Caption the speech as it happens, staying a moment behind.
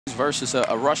versus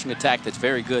a rushing attack that's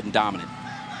very good and dominant.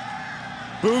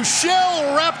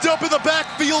 Buechele wrapped up in the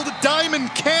backfield, diamond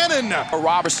cannon.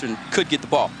 Robertson could get the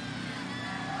ball.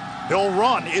 He'll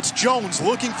run. It's Jones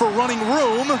looking for running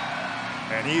room.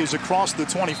 And he is across the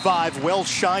 25, well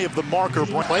shy of the marker.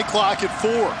 Play clock at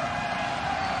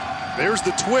 4. There's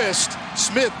the twist.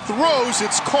 Smith throws.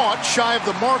 It's caught shy of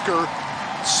the marker.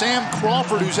 Sam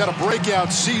Crawford, who's had a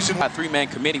breakout season. A three-man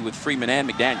committee with Freeman and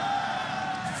McDaniel.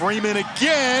 Freeman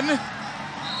again.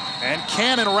 And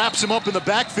Cannon wraps him up in the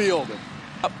backfield.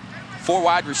 4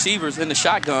 wide receivers in the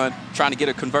shotgun trying to get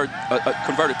a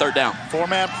converted third down.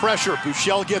 4-man pressure.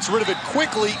 Buechele gets rid of it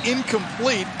quickly.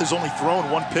 Incomplete. Has only thrown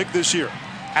 1 pick this year.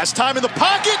 Has time in the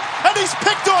pocket, and he's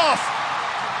picked off.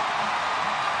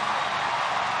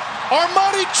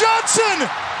 Armani Johnson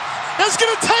is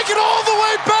going to take it all the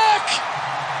way back.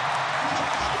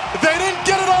 They didn't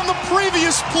get it on the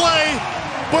previous play,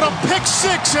 but a pick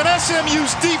 6 in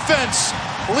SMU's defense,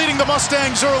 leading the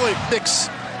Mustangs early. 6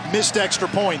 missed extra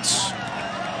points.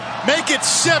 Make it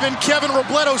 7. Kevin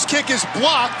Robletto's kick is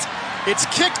blocked. It's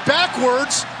kicked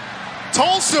backwards.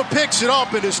 Tulsa picks it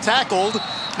up and is tackled.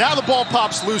 Now the ball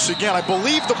pops loose again. I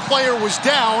believe the player was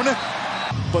down,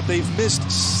 but they've missed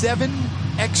 7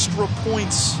 extra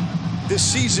points this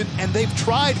season, and they've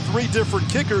tried 3 different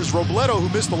kickers. Robletto, who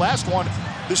missed the last one,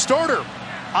 the starter.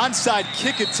 Onside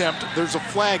kick attempt. There's a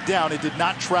flag down. It did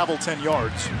not travel 10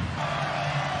 yards.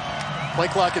 Play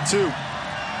clock at 2.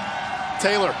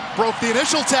 Taylor broke the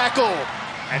initial tackle,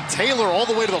 and Taylor all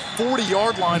the way to the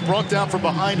 40-yard line, brought down from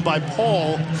behind by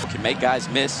Paul. Can make guys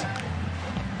miss.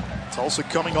 Tulsa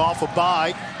coming off a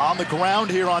bye on the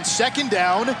ground here on 2nd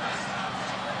down.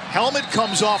 Helmet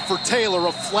comes off for Taylor.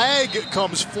 A flag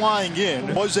comes flying in.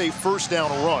 It was a 1st down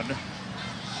run.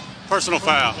 Personal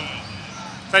foul.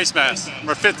 Face mask,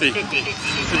 number 50, the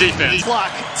defense.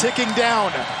 Clock ticking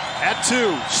down at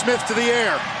 2. Smith to the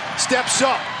air, steps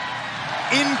up.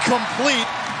 Incomplete.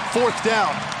 4th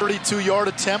down. 32-yard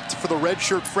attempt for the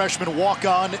redshirt freshman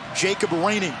walk-on Jacob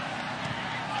Rainey.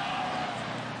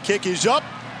 Kick is up,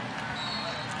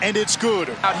 and it's good.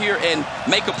 Out here and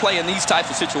make a play in these types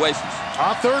of situations.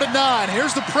 On 3rd and 9,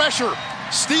 here's the pressure.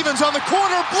 Stevens on the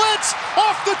corner, blitz,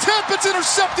 off the tip, it's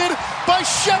intercepted by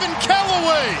Chevin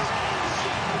Callaway.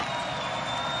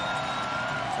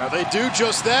 Now they do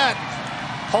just that.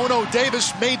 Hono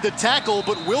Davis made the tackle,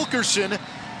 but Wilkerson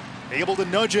able to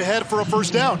nudge ahead for a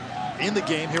 1st down in the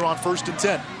game here on 1st and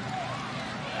 10.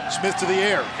 Smith to the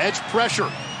air, edge pressure,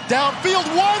 downfield,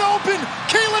 wide open,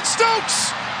 Keelan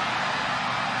Stokes!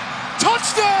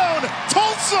 Touchdown,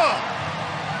 Tulsa!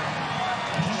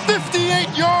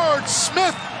 58 yards,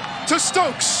 Smith to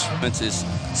Stokes. Is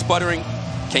sputtering.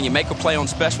 Can you make a play on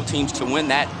special teams to win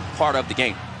that part of the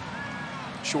game?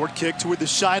 Short kick toward the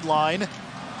sideline.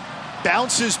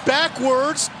 Bounces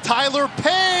backwards. Tyler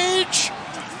Page.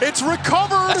 It's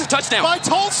recovered. That's a touchdown by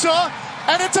Tulsa,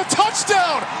 and it's a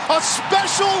touchdown. A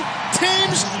special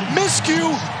teams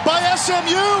miscue by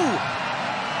SMU.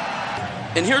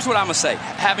 And here's what I'm going to say,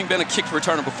 having been a kick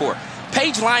returner before.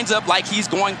 Page lines up like he's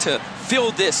going to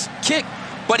fill this kick,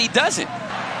 but he doesn't.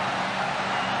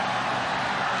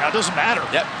 That doesn't matter.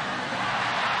 Yep.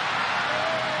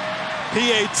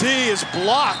 PAT is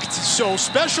blocked, so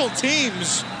special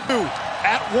teams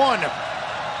at 1.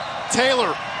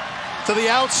 Taylor to the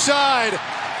outside,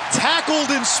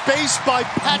 tackled in space by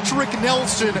Patrick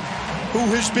Neilsen, who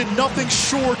has been nothing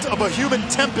short of a human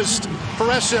tempest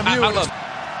for SMU.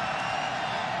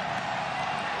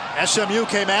 SMU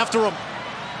came after him.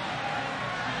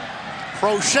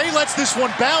 Prochet lets this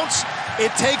one bounce.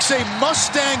 It takes a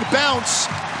Mustang bounce.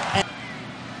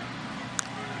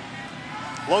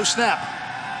 Low snap.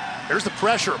 Here's the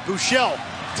pressure. Buechele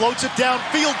floats it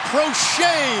downfield.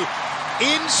 Prochet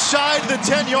inside the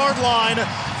 10-yard line.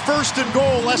 1st and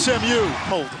goal, SMU.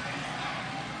 Hold.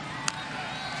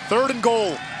 3rd and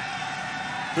goal.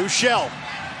 Buechele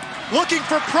looking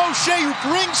for Prochet, who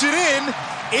brings it in.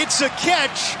 It's a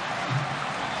catch.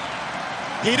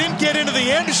 He didn't get into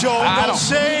the end zone. They'll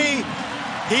say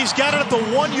he's got it at the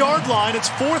 1-yard line. It's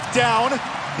 4th down.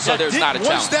 So there's not a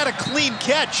challenge. Was that a clean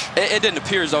catch? It didn't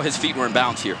appear as though his feet were in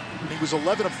bounds here. He was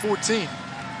 11 of 14.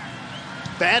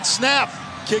 Bad snap.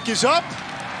 Kick is up.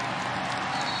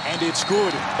 And it's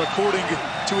good, according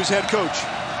to his head coach.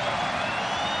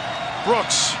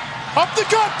 Brooks. Up the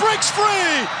gut, breaks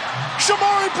free.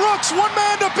 Shamari Brooks, 1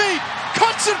 man to beat.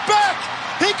 Cuts it back.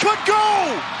 He could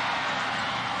go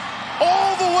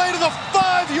all the way to the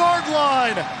 5-yard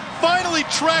line. Finally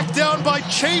tracked down by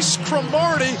Chase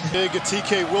Cromartie. Big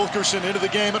T.K. Wilkerson into the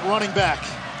game at running back.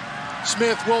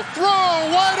 Smith will throw,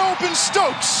 wide open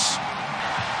Stokes.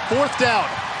 4th down.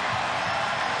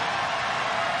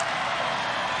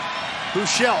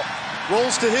 Buechele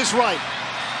rolls to his right.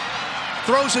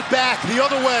 Throws it back the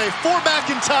other way. 4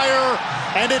 McIntyre,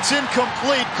 and it's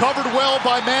incomplete. Covered well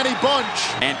by Manny Bunch.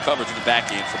 And coverage in the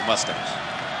back end for the Mustangs.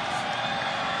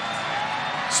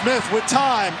 Smith with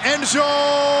time. End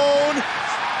zone.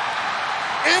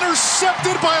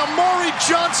 Intercepted by Amari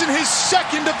Johnson, his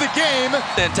second of the game.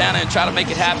 Santana and try to make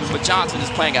it happen, but Johnson is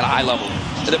playing at a high level.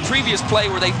 The previous play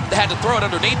where they had to throw it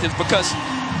underneath is because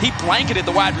he blanketed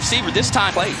the wide receiver. This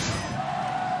time plays.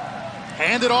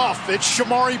 Hand it off. It's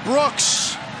Shamari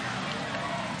Brooks.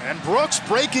 And Brooks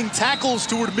breaking tackles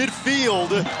toward midfield.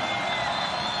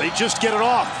 They just get it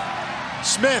off.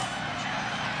 Smith.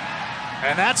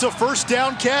 And that's a first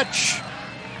down catch.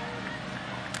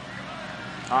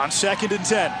 On 2nd and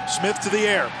 10. Smith to the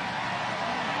air.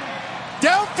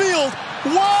 Downfield.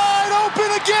 Wide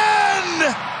open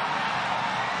again.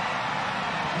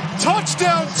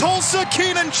 Touchdown Tulsa.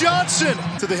 Keenan Johnson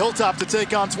to the hilltop to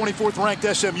take on 24th ranked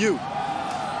SMU.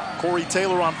 Corey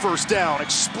Taylor on first down,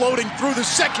 exploding through the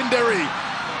secondary.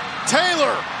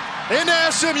 Taylor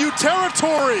into SMU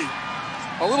territory.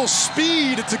 A little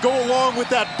speed to go along with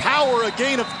that power, a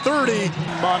gain of 30.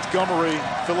 Montgomery,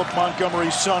 Philip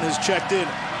Montgomery's son, has checked in.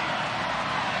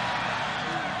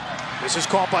 This is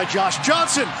caught by Josh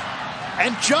Johnson.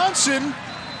 And Johnson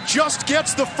just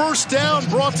gets the first down,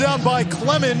 brought down by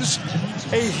Clemens.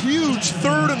 A huge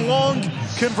 3rd and long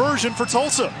conversion for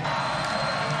Tulsa.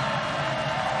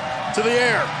 To the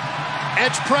air,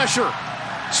 edge pressure.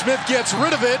 Smith gets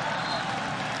rid of it,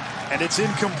 and it's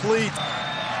incomplete.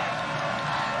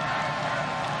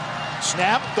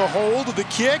 Snap, the hold, the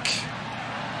kick.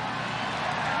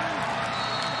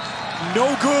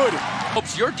 No good.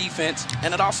 Helps your defense,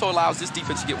 and it also allows this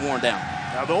defense to get worn down.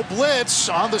 Now they'll blitz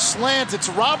on the slant. It's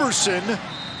Robertson,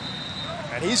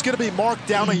 and he's going to be marked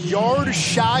down a yard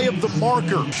shy of the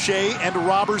marker. Shea and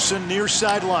Robertson near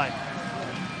sideline.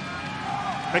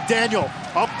 McDaniel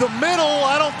up the middle.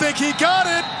 I don't think he got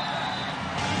it.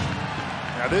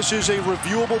 Now this is a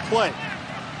reviewable play.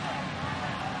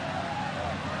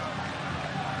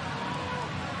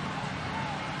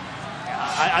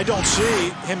 I don't see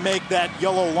him make that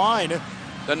yellow line.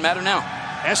 Doesn't matter now.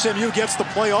 SMU gets the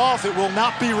play off. It will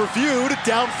not be reviewed.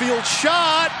 Downfield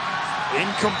shot.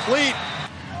 Incomplete.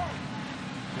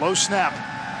 Low snap.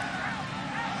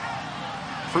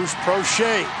 Bruce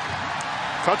Prochet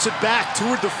cuts it back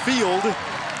toward the field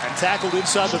and tackled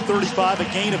inside the 35, a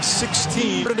gain of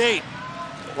 16. 3rd and 8.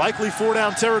 Likely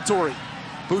 4-down territory.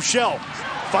 Buechele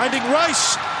finding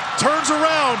Rice. Turns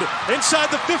around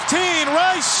inside the 15.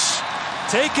 Rice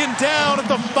taken down at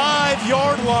the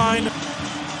 5-yard line.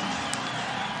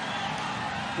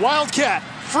 Wildcat.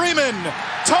 Freeman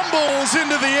tumbles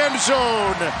into the end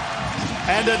zone.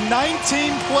 And a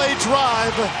 19-play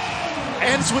drive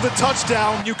ends with a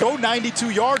touchdown. You go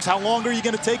 92 yards. How long are you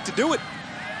going to take to do it?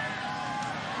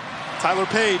 Tyler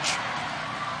Page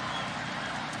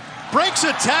breaks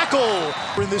a tackle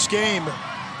in this game.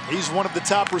 He's one of the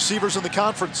top receivers in the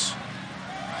conference.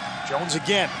 Jones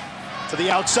again to the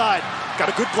outside. Got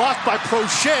a good block by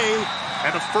Prochet,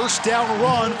 and a first down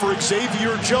run for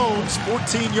Xavier Jones,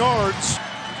 14 yards.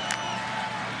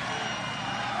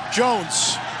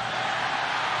 Jones.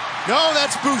 No,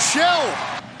 that's Buechele.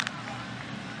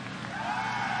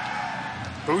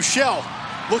 Buechele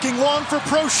looking long for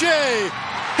Prochet.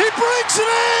 He brings it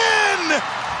in!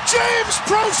 James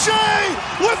Prochet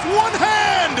with one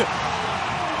hand!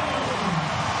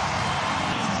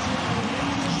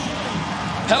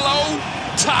 Hello,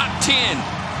 top 10.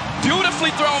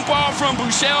 Beautifully thrown ball from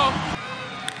Buechele.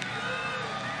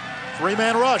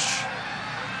 3-man rush.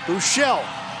 Buechele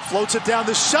floats it down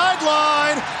the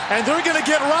sideline, and they're going to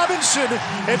get Robinson.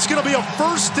 It's going to be a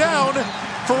first down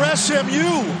for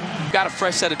SMU. Got a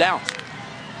fresh set of downs.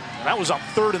 That was on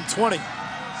 3rd and 20.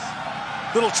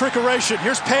 Little trickeration.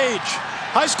 Here's Page.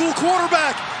 High school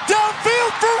quarterback.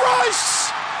 Downfield for Rice.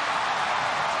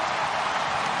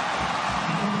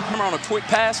 On a quick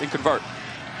pass and convert.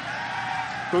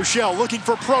 Buechele looking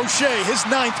for Prochet. His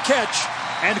 9th catch.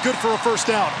 And good for a first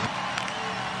down.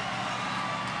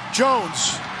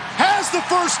 Jones has the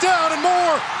first down and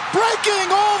more. Breaking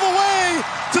all the way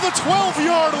to the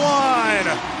 12-yard line.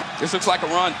 This looks like a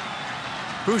run.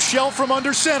 Buechele from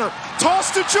under center.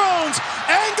 Toss to Jones.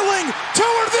 Angling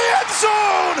toward the end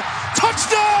zone.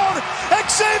 Touchdown,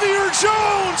 Xavier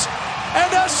Jones. And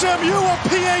SMU a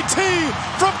PAT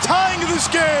from tying this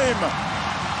game.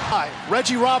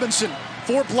 Reggie Robinson,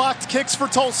 4 blocked kicks for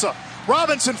Tulsa.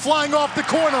 Robinson flying off the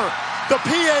corner. The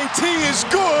PAT is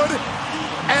good.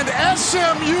 And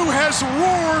SMU has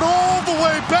roared all the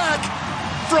way back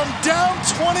from down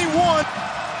 21.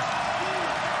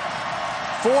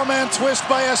 Four-man twist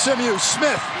by SMU.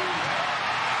 Smith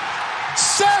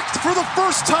sacked for the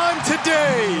first time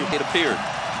today. It appeared.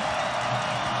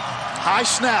 High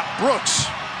snap, Brooks.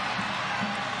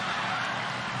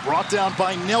 Brought down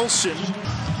by Neilsen.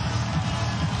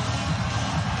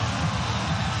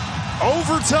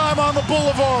 Overtime on the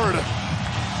Boulevard.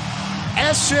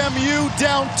 SMU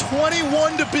down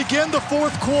 21 to begin the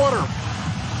fourth quarter.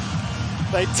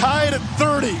 They tie it at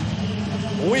 30.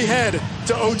 We head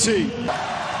to OT.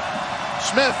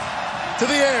 Smith to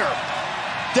the air.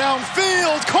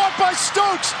 Downfield, caught by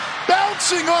Stokes.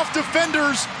 Bouncing off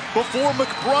defenders before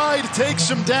McBride takes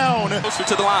him down. Closer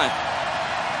to the line.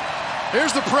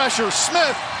 Here's the pressure.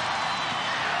 Smith.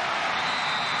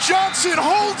 Johnson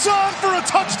holds on for a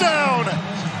touchdown.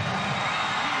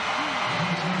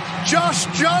 Josh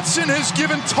Johnson has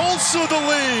given Tulsa the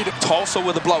lead. Tulsa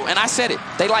with a blow. And I said it.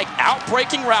 They like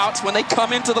out-breaking routes when they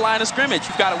come into the line of scrimmage.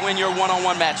 You've got to win your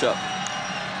one-on-one matchup.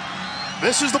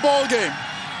 This is the ball game.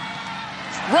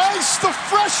 Rice, the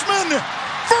freshman.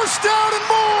 First down and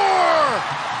more.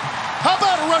 How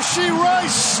about Rashee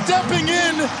Rice stepping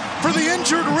in for the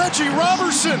injured Reggie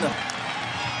Robertson?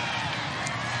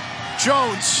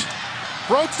 Jones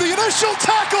broke the initial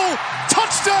tackle.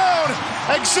 Touchdown,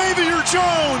 Xavier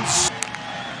Jones.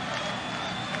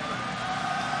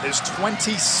 His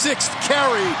 26th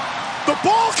carry. The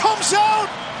ball comes out.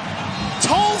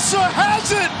 Tulsa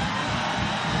has it.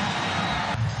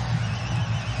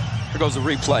 Here goes the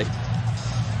replay.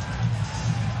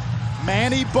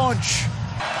 Manny Bunch.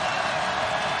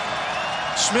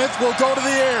 Smith will go to the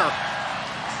air.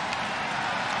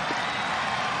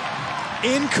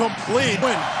 Incomplete.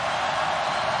 Win.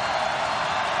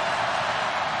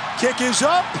 Kick is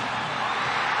up.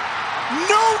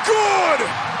 No good.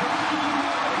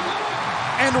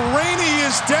 And Rainey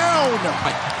is down.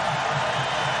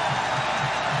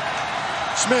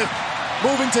 Smith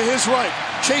moving to his right.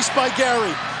 Chased by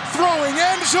Gary. Throwing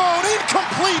end zone.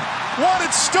 Incomplete.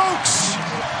 Wanted Stokes.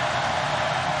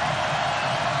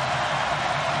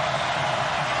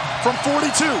 From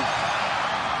 42.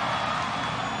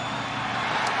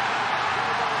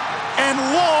 And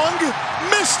Long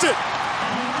missed it.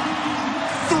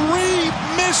 3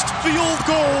 missed field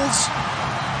goals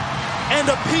and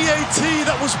a PAT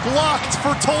that was blocked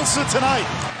for Tulsa tonight.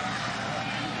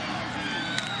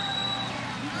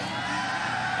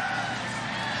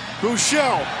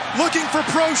 Bouchel looking for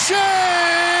Prochet,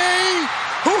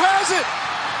 who has it?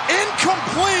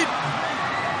 Incomplete.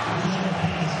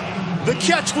 The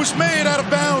catch was made out of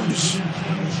bounds.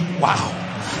 Wow.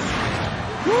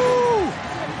 Woo!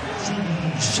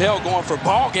 Shell going for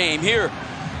ball game here.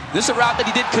 This is a route that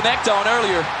he didn't connect on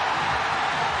earlier.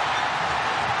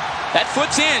 That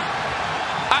foot's in.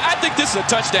 I think this is a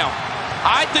touchdown.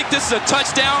 I think this is a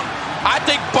touchdown. I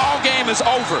think ball game is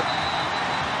over.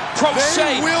 Prochet.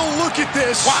 They will look at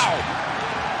this. Wow.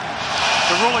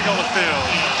 The ruling on the field,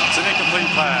 it's an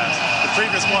incomplete pass. The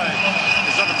previous play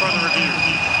is under further review.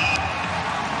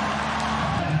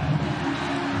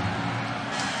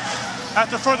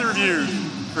 After further review,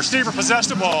 receiver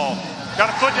possessed the ball, got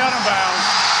a foot down in bounds,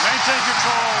 maintained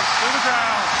control through the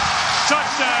ground,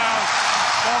 touchdown,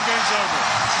 ball game's over.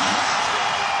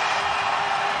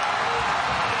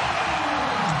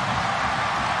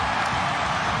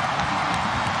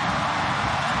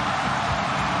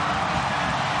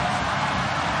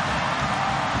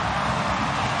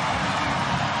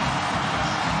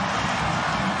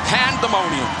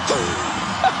 Pandemonium.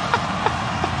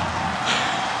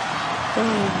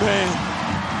 Oh, man.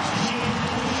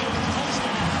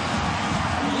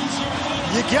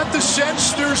 You get the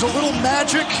sense there's a little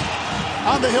magic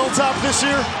on the hilltop this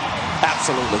year?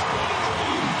 Absolutely.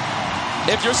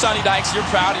 If you're Sonny Dykes, you're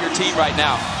proud of your team right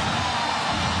now.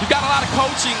 You've got a lot of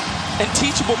coaching and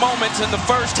teachable moments in the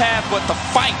first half, but the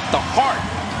fight, the heart,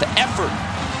 the effort,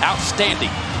 outstanding.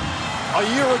 A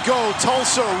year ago,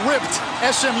 Tulsa ripped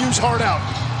SMU's heart out,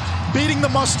 beating the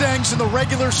Mustangs in the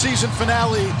regular season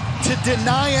finale to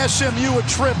deny SMU a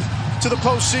trip to the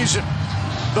postseason.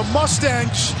 The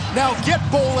Mustangs now get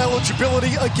bowl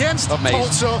eligibility against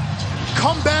Tulsa,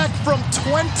 come back from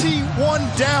 21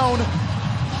 down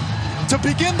to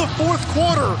begin the fourth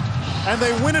quarter, and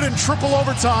they win it in triple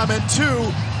overtime and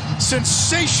 2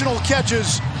 sensational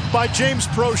catches by James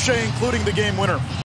Prochet, including the game winner.